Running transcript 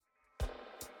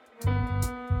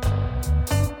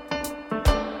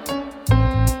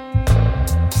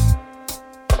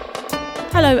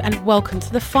Hello and welcome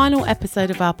to the final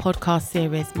episode of our podcast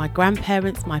series, My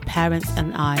Grandparents, My Parents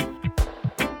and I.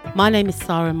 My name is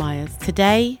Sara Myers.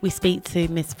 Today we speak to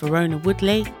Miss Verrona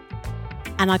Woodley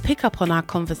and I pick up on our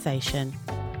conversation.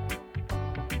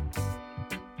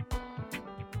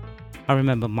 I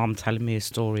remember Mum telling me a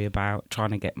story about trying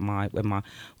to get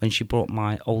when she brought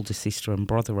my older sister and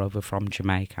brother over from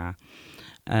Jamaica,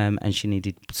 and she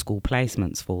needed school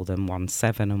placements for them. One's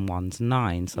 7 and one's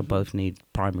 9, so both need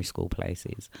primary school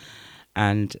places.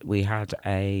 And we had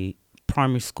a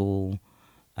primary school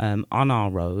on our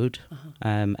road,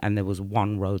 and there was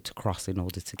one road to cross in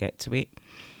order to get to it.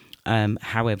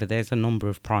 However, there's a number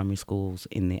of primary schools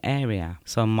in the area.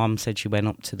 So Mum said she went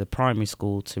up to the primary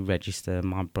school to register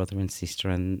my brother and sister,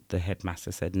 and the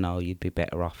headmaster said, no, you'd be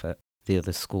better off at the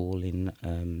other school.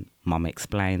 Mum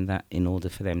explained that in order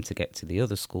for them to get to the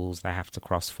other schools, they have to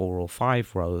cross 4 or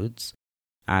 5 roads,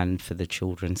 and for the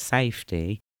children's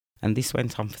safety. And this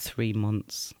went on for 3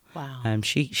 months. Wow.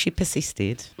 She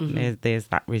persisted. There's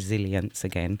that resilience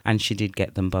again. And she did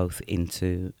get them both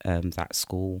into that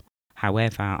school.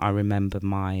 However, I remember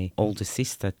my older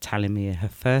sister telling me her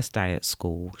first day at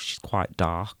school, she's quite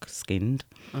dark-skinned.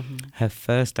 Her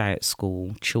first day at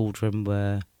school, children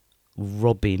were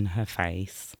rubbing her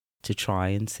face to try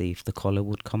and see if the colour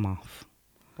would come off.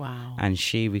 Wow. And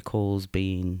she recalls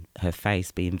her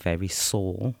face being very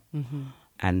sore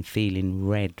and feeling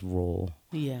red raw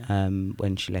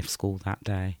when she left school that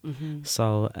day.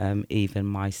 So even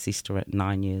my sister at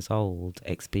 9 years old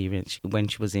experienced, when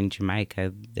she was in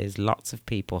Jamaica, there's lots of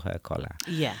people her colour.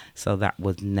 Yeah. So that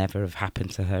would never have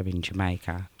happened to her in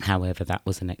Jamaica. However, that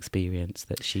was an experience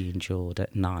that she endured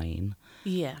at 9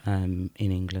 in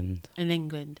England. In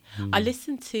England. I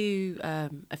listened to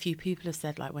a few people have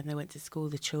said, like, when they went to school,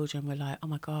 the children were like, oh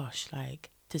my gosh, like,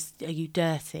 are you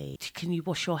dirty? Can you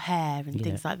wash your hair and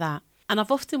things like that? And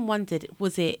I've often wondered,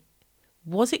 was it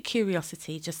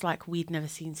curiosity, just like we'd never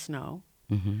seen snow?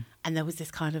 And there was this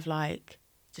kind of like,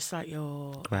 just like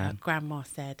your grandma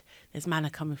said, there's manna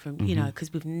coming from, you know,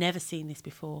 because we've never seen this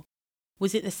before.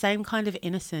 Was it the same kind of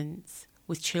innocence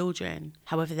with children,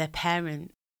 however their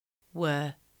parents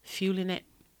were fueling it?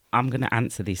 I'm going to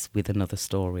answer this with another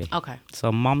story. Okay.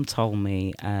 So Mum told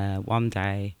me one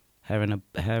day, her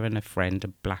and a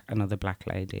friend, another black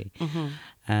lady,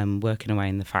 working away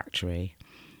in the factory,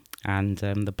 and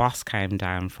the boss came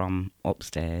down from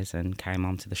upstairs and came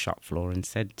onto the shop floor and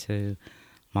said to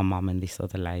my mum and this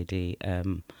other lady,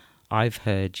 I've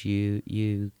heard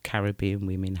you Caribbean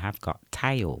women have got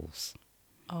tails.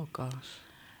 Oh gosh.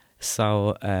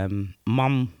 So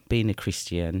Mum, being a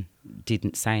Christian,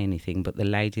 didn't say anything, but the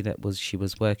lady that she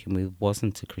was working with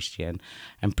wasn't a Christian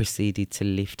and proceeded to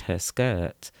lift her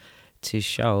skirt to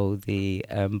show the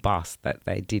boss that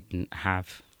they didn't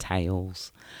have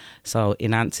tails. So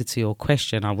in answer to your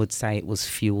question, I would say it was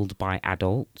fueled by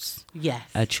adults. Yes.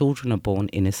 Children are born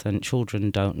innocent. Children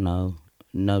don't know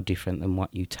no different than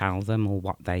what you tell them or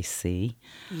what they see.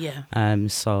 Yeah.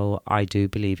 So I do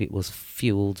believe it was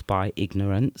fueled by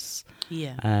ignorance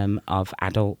of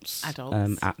adults.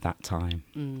 At that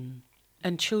time.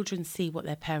 And children see what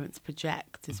their parents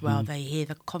project as well. They hear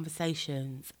the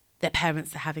conversations their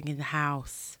parents are having in the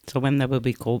house. So when they were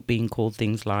being called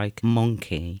things like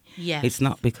monkey, it's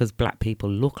not because black people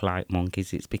look like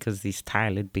monkeys, it's because this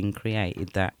tale had been created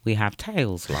that we have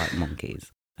tails like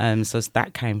monkeys. So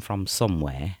that came from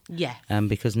somewhere. Yeah.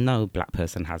 Because no black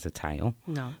person has a tail.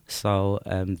 No. So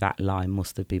that lie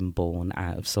must have been born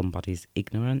out of somebody's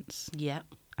ignorance. Yeah.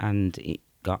 And it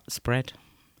got spread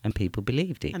and people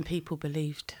believed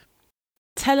it.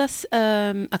 Tell us,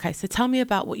 so tell me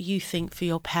about what you think for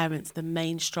your parents the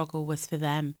main struggle was for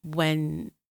them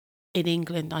when in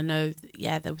England. I know,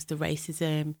 there was the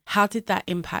racism. How did that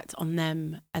impact on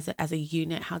them as a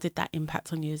unit? How did that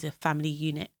impact on you as a family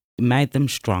unit? It made them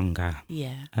stronger.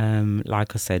 Yeah.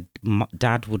 Like I said,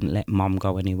 Dad wouldn't let Mum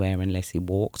go anywhere unless he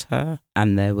walked her.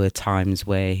 And there were times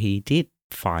where he did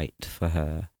fight for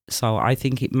her. So I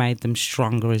think it made them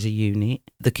stronger as a unit.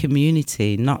 The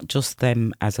community, not just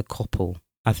them as a couple.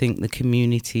 I think the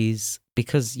communities,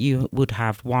 because you would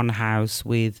have one house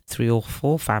with 3 or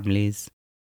 4 families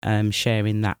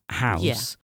sharing that house. Yeah.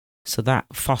 So that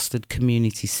fostered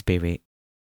community spirit.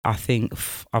 I think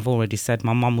I've already said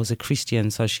my mum was a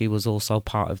Christian, so she was also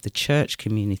part of the church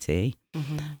community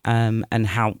and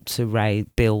helped to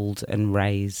build and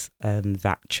raise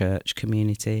that church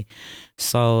community.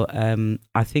 So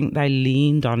I think they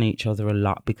leaned on each other a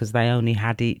lot because they only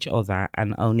had each other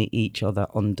and only each other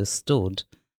understood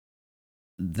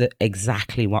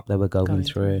exactly what they were going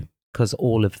through. Because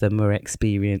all of them were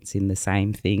experiencing the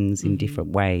same things in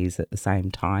different ways at the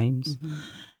same times.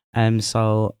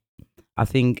 So I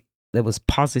think there was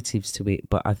positives to it,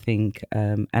 but I think,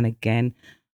 and again,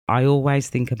 I always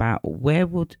think about where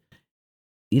would,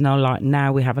 like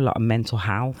now we have a lot of mental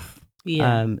health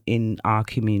in our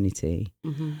community.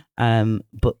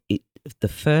 But the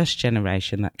first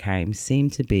generation that came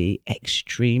seemed to be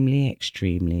extremely,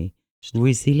 extremely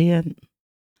resilient,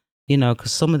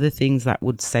 because some of the things that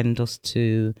would send us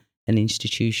to an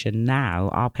institution now,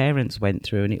 our parents went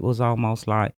through, and it was almost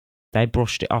like they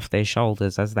brushed it off their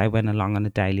shoulders as they went along on a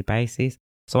daily basis.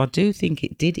 So I do think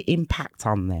it did impact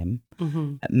on them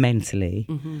mentally.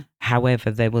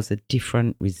 However, there was a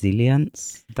different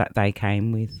resilience that they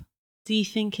came with. Do you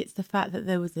think it's the fact that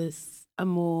there was a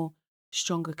more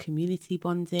stronger community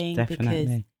bonding? Definitely.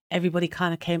 Because everybody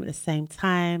kind of came at the same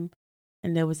time,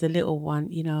 and there was a little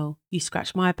one, you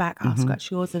scratch my back, I'll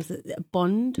scratch yours. There was a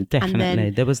bond. Definitely. And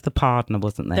then there was the partner,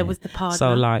 wasn't there? There was the partner.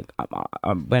 So like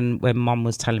when Mom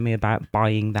was telling me about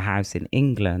buying the house in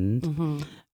England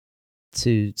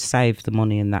to save the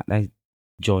money and that, they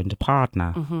joined a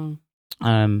partner.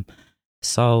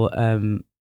 So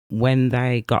when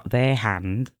they got their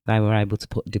hand, they were able to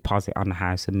put a deposit on the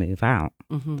house and move out.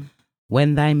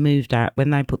 When they moved out, when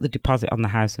they put the deposit on the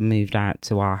house and moved out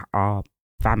to our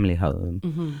family home,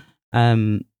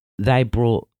 they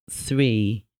brought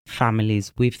 3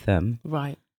 families with them.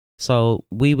 Right. So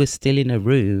we were still in a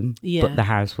room, but the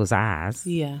house was ours.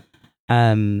 Yeah.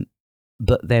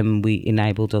 But then we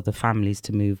enabled other families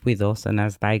to move with us, and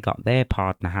as they got their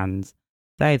partner hands,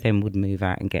 they then would move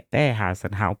out and get their house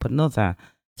and help another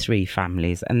 3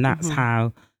 families. And that's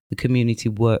how the community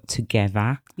worked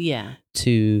together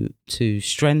to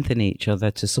strengthen each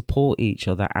other, to support each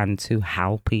other, and to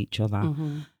help each other.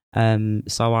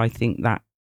 So I think that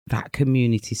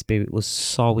community spirit was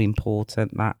so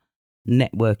important, that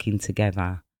networking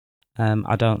together.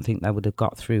 I don't think they would have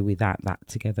got through without that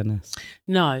togetherness.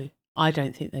 No, I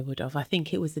don't think they would have. I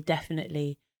think it was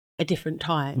definitely a different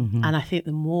time. And I think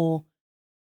the more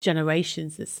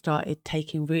generations that started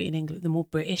taking root in England, the more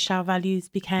British our values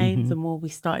became, the more we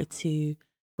started to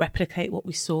replicate what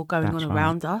we saw going on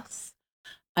around us.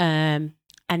 And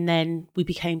then we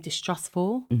became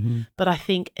distrustful. But I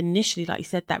think initially, like you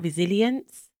said, that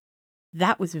resilience,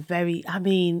 that was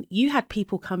you had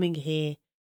people coming here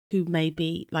who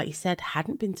maybe, like you said,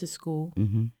 hadn't been to school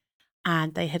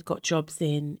and they had got jobs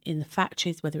in the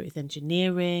factories, whether it was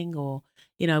engineering or,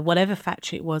 whatever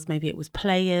factory it was. Maybe it was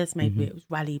Players, maybe it was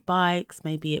Rally Bikes,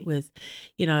 maybe it was,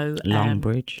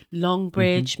 Longbridge,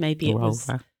 maybe it was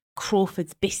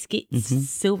Crawford's Biscuits,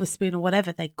 Silver Spoon or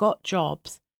whatever. They got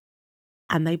jobs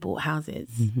and they bought houses.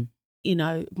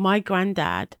 My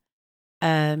granddad,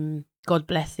 God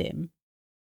bless him,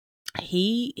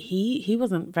 he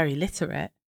wasn't very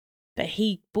literate, but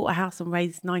he bought a house and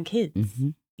raised 9 kids.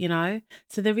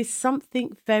 So there is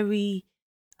something very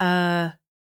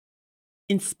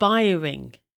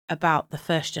inspiring about the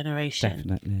first generation.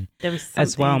 Definitely. There is something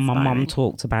as well. inspiring. My mum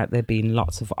talked about there being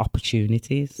lots of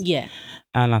opportunities. Yeah.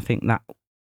 And I think that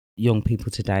young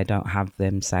people today don't have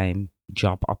them same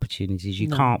job opportunities. You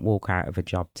can't walk out of a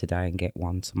job today and get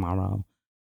one tomorrow,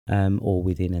 or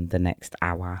within the next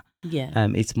hour. Yeah.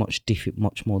 It's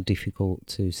much more difficult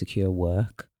to secure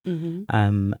work.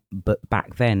 But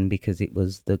back then, because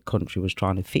the country was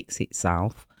trying to fix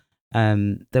itself,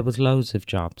 there was loads of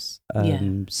jobs.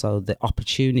 So the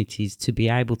opportunities to be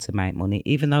able to make money,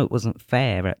 even though it wasn't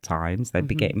fair at times, they'd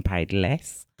be getting paid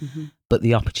less, but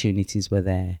the opportunities were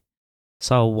there.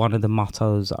 So one of the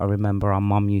mottos I remember our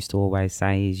mum used to always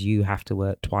say is, you have to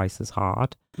work twice as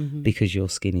hard because your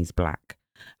skin is black.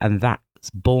 And that's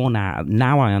born out,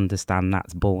 now I understand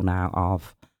that's born out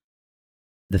of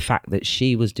the fact that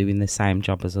she was doing the same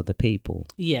job as other people,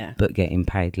 but getting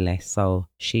paid less. So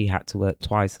she had to work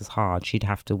twice as hard. She'd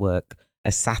have to work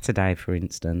a Saturday, for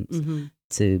instance,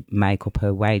 to make up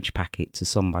her wage packet to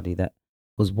somebody that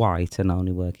was white and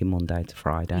only working Monday to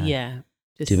Friday. Yeah.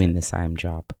 Doing the same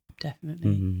job.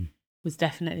 Definitely. Was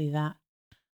definitely that.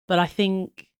 But I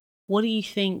think, what do you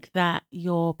think that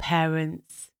your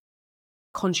parents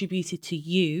contributed to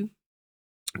you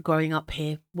growing up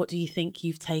here? What do you think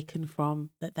you've taken from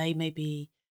that? They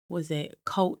maybe, was it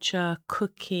culture,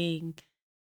 cooking,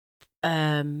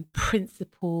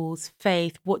 principles,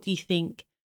 faith? What do you think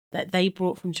that they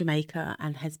brought from Jamaica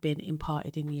and has been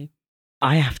imparted in you?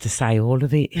 I have to say all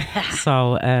of it.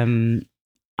 So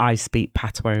I speak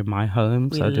patois in my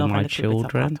home, so do my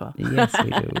children. Yes, we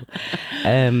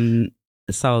do.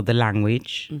 So the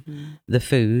language, the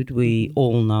food, we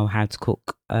all know how to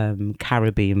cook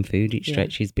Caribbean food. It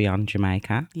stretches beyond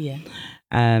Jamaica. Yeah.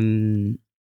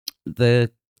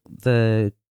 The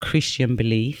Christian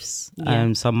beliefs.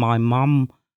 So my mum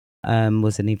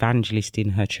was an evangelist in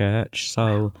her church.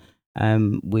 So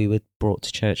we were brought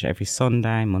to church every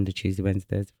Sunday, Monday, Tuesday,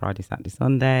 Wednesday, Thursday, Friday, Saturday,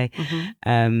 Sunday.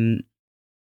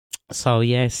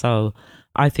 So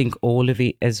I think all of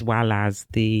it, as well as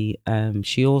the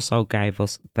she also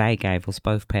they gave us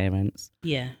both parents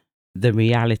the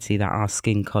reality that our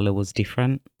skin colour was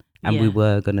different, and we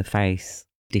were going to face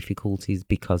difficulties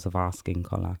because of our skin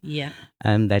colour.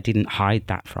 They didn't hide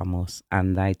that from us,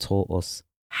 and they taught us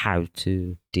how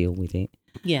to deal with it.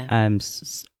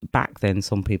 Back then,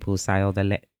 some people say, "Oh,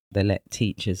 they let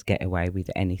teachers get away with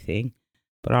anything,"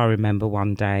 but I remember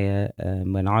one day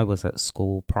when I was at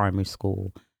school, primary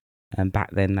school, and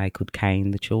back then they could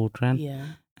cane the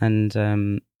children.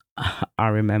 And I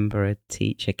remember a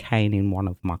teacher caning one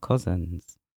of my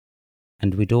cousins,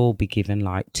 and we'd all be given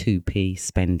like 2p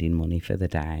spending money for the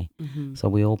day. So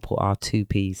we all put our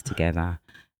 2p's together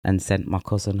and sent my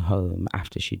cousin home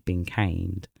after she'd been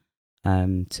caned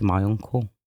to my uncle.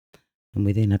 And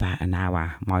within about an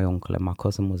hour, my uncle and my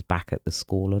cousin was back at the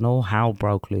school, and all hell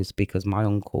broke loose because my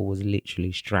uncle was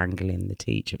literally strangling the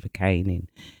teacher for caning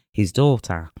his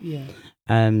daughter.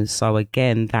 So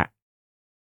again, that,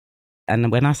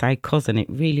 and when I say cousin, it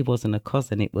really wasn't a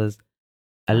cousin. It was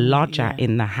a lodger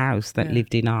in the house that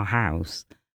lived in our house,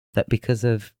 that because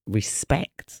of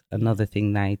respect, another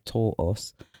thing they taught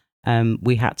us,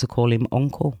 we had to call him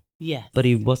uncle. But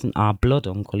he wasn't our blood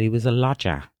uncle. He was a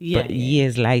lodger. But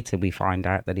years later, we find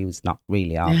out that he was not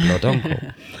really our blood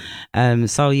uncle.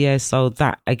 So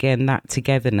that, again, that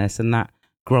togetherness and that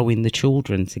growing the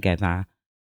children together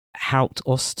helped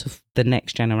us to, the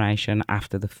next generation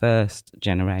after the first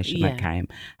generation that came,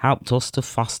 helped us to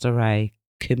foster a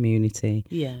community.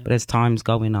 But as time's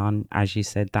going on, as you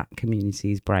said, that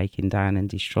community is breaking down and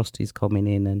distrust is coming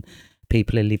in, and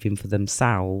people are living for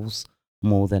themselves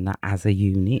more than as a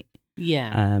unit.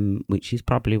 Which is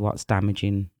probably what's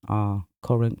damaging our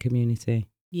current community.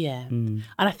 And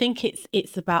I think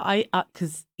it's about,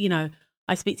 because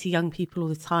I speak to young people all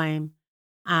the time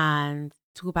and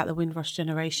talk about the Windrush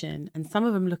generation, and some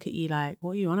of them look at you like,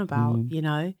 what are you on about?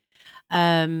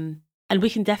 And we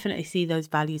can definitely see those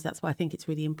values. That's why I think it's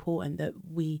really important that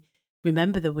we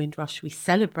remember the Windrush, we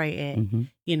celebrate it,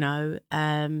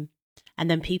 and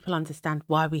then people understand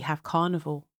why we have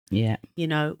carnival.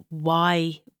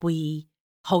 Why we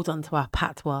hold on to our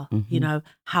patois,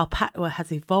 how patois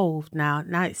has evolved now.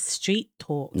 Now it's street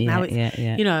talk. Now it's,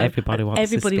 everybody wants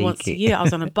to use it. I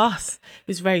was on a bus. It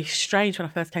was very strange when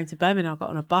I first came to Birmingham. I got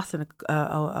on a bus and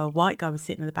a white guy was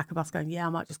sitting in the back of the bus going, I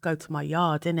might just go to my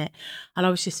yard, innit? And I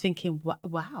was just thinking,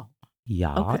 wow.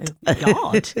 Yard?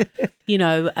 Okay,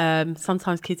 yard.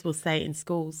 Sometimes kids will say it in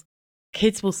schools.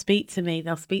 Kids will speak to me.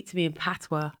 They'll speak to me in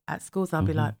patois at schools. I'll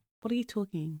be like, what are you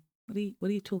talking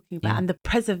about? And the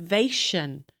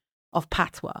preservation of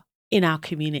patois in our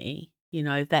community,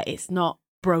 that it's not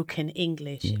broken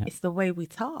English. It's the way we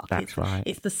talk. That's right.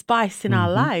 It's the spice in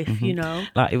our life,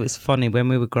 Like, it was funny when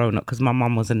we were growing up, because my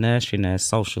mum was a nursery nurse,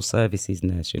 social services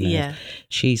nursery nurse.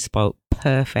 She spoke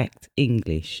perfect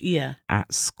English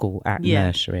at school, at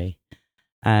nursery.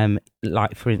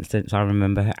 Like, for instance, I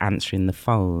remember her answering the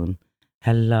phone.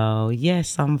 Hello,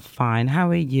 yes, I'm fine. How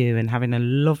are you? And having a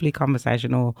lovely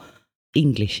conversation, or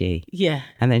Englishy.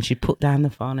 And then she'd put down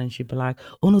the phone and she'd be like,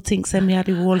 oh, no, think send me out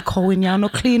the wall coin, no,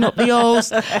 clean up the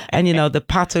house. And, the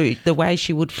patois, the way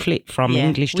she would flip from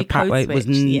English to patois,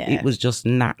 it was just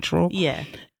natural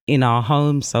in our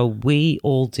home. So we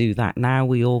all do that now.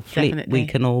 We all flip. Definitely. We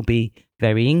can all be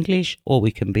very English, or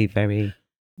we can be very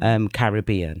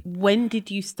Caribbean. When did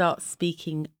you start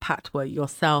speaking patois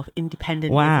yourself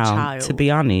independently as a child? To be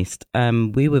honest,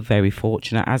 we were very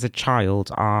fortunate. As a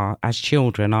child, as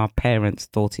children, our parents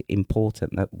thought it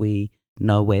important that we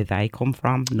know where they come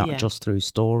from, not just through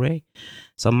story.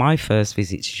 So my first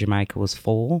visit to Jamaica was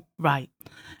 4. Right.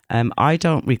 I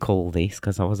don't recall this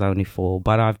because I was only 4,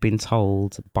 but I've been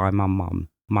told by my mum,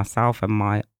 myself and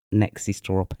my next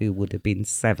sister up, who would have been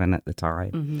 7 at the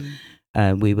time,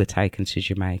 we were taken to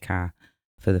Jamaica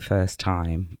for the first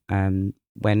time.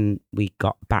 When we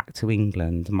got back to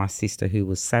England, my sister, who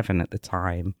was 7 at the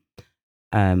time,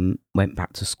 went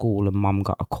back to school, and Mum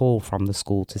got a call from the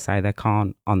school to say they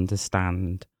can't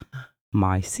understand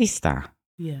my sister.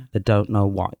 They don't know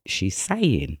what she's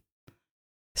saying.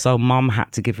 So Mum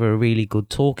had to give her a really good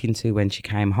talking to when she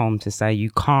came home to say, you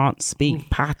can't speak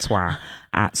patois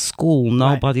at school.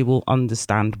 Nobody will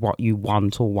understand what you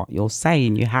want or what you're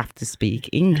saying. You have to speak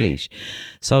English.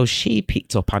 So she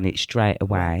picked up on it straight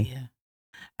away.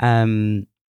 I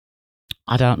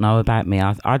don't know about me.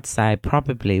 I'd say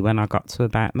probably when I got to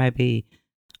about maybe,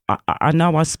 I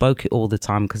know I spoke it all the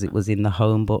time because it was in the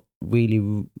home, but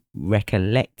really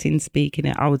recollecting speaking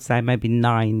it, I would say maybe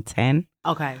 9, 10.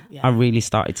 Okay, yeah. I really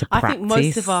started to practice. I think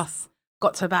most of us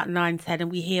got to about 9, 10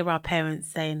 and we hear our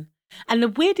parents saying, and the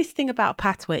weirdest thing about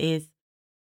patois is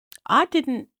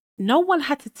no one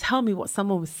had to tell me what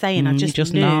someone was saying. I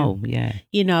just knew. Know, yeah.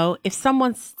 You know, if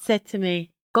someone said to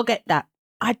me, go get that,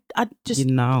 I'd just,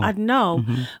 I'd know.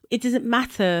 Mm-hmm. It doesn't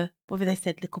matter whether they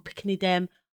said little pickney dem.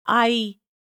 I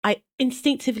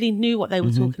instinctively knew what they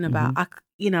were talking about.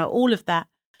 All of that.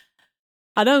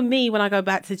 I know me, when I go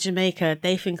back to Jamaica,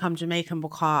 they think I'm Jamaican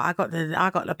because I got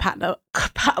the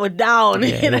patois down.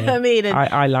 Yeah, you know what I mean? And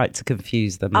I like to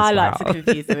confuse them as well. I like to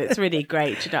confuse them. It's really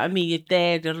great. You know what I mean? You're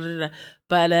there. Blah, blah, blah.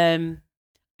 But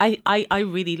I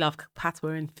really love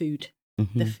patois and food.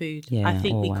 Mm-hmm. The food. Yeah, I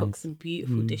think we cook some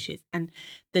beautiful dishes. And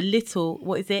the little,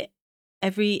 what is it?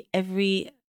 Every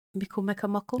mickle mecca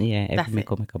muckle? Yeah, every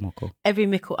mickle mecca muckle. Every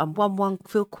mickle and one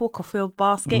fill cook or fill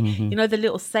basket. Mm-hmm. You know, the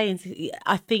little sayings.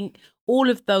 I think all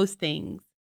of those things,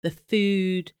 the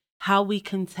food, how we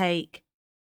can take,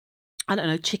 I don't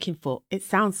know, chicken foot. It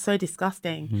sounds so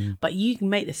disgusting, but you can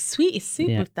make the sweetest soup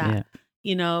with that,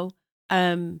 you know.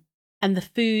 And the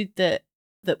food that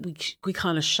we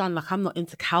kind of shun, like I'm not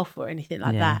into cow foot or anything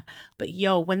like that. But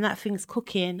when that thing's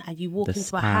cooking and you walk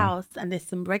into a house and there's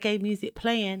some reggae music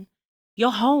playing,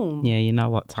 you're home. Yeah, you know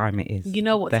what time it is. You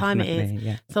know what time it is.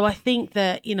 Yeah. So I think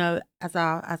that, you know, as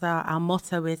our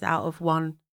motto is out of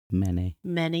one, many.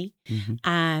 Mm-hmm.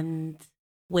 And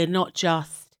we're not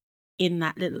just in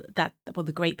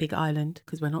the great big island,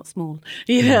 because we're not small,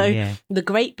 you know, the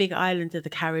great big island of the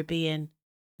Caribbean.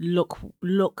 Look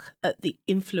at the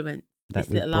influence this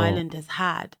little island has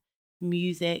had.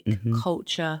 Music,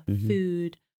 culture,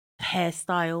 food,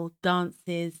 hairstyle,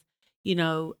 dances, you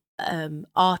know,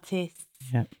 artists.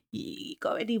 Yeah. You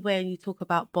go anywhere and you talk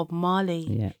about Bob Marley.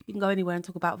 Yeah. You can go anywhere and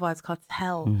talk about Vybz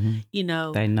Kartel. Mm-hmm. You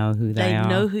know, they know who they are. They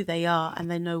know who they are, and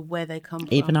they know where they come from.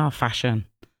 Even our fashion,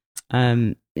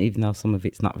 even though some of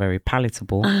it's not very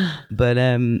palatable, but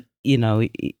you know,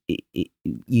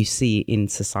 you see it in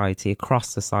society, across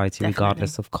society, definitely,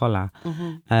 regardless of colour.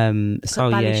 Mm-hmm.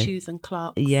 Ballet shoes and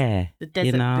Clarks. Yeah, the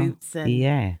desert boots.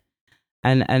 And...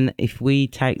 And if we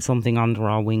take something under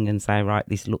our wing and say, right,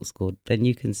 this looks good, then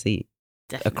you can see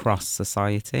it across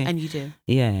society. And you do.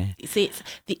 Yeah. See, it's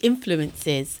the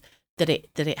influences that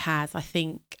it has. I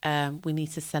think we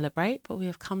need to celebrate, but we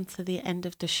have come to the end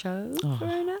of the show,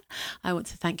 Verrona. I want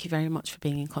to thank you very much for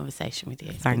being in conversation with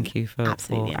you. Thank you for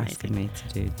asking me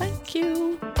to do this. Thank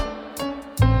you.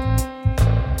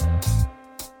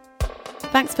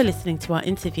 Thanks for listening to our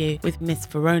interview with Miss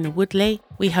Verrona Woodley.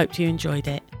 We hope you enjoyed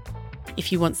it. If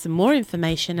you want some more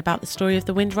information about the story of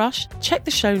the Windrush, check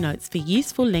the show notes for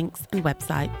useful links and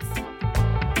websites.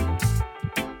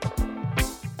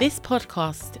 This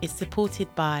podcast is supported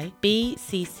by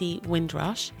BCC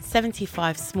Windrush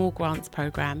 75 Small Grants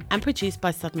Programme and produced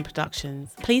by Southern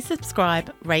Productions. Please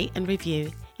subscribe, rate and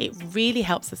review. It really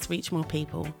helps us reach more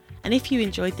people. And if you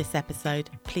enjoyed this episode,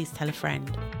 please tell a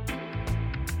friend.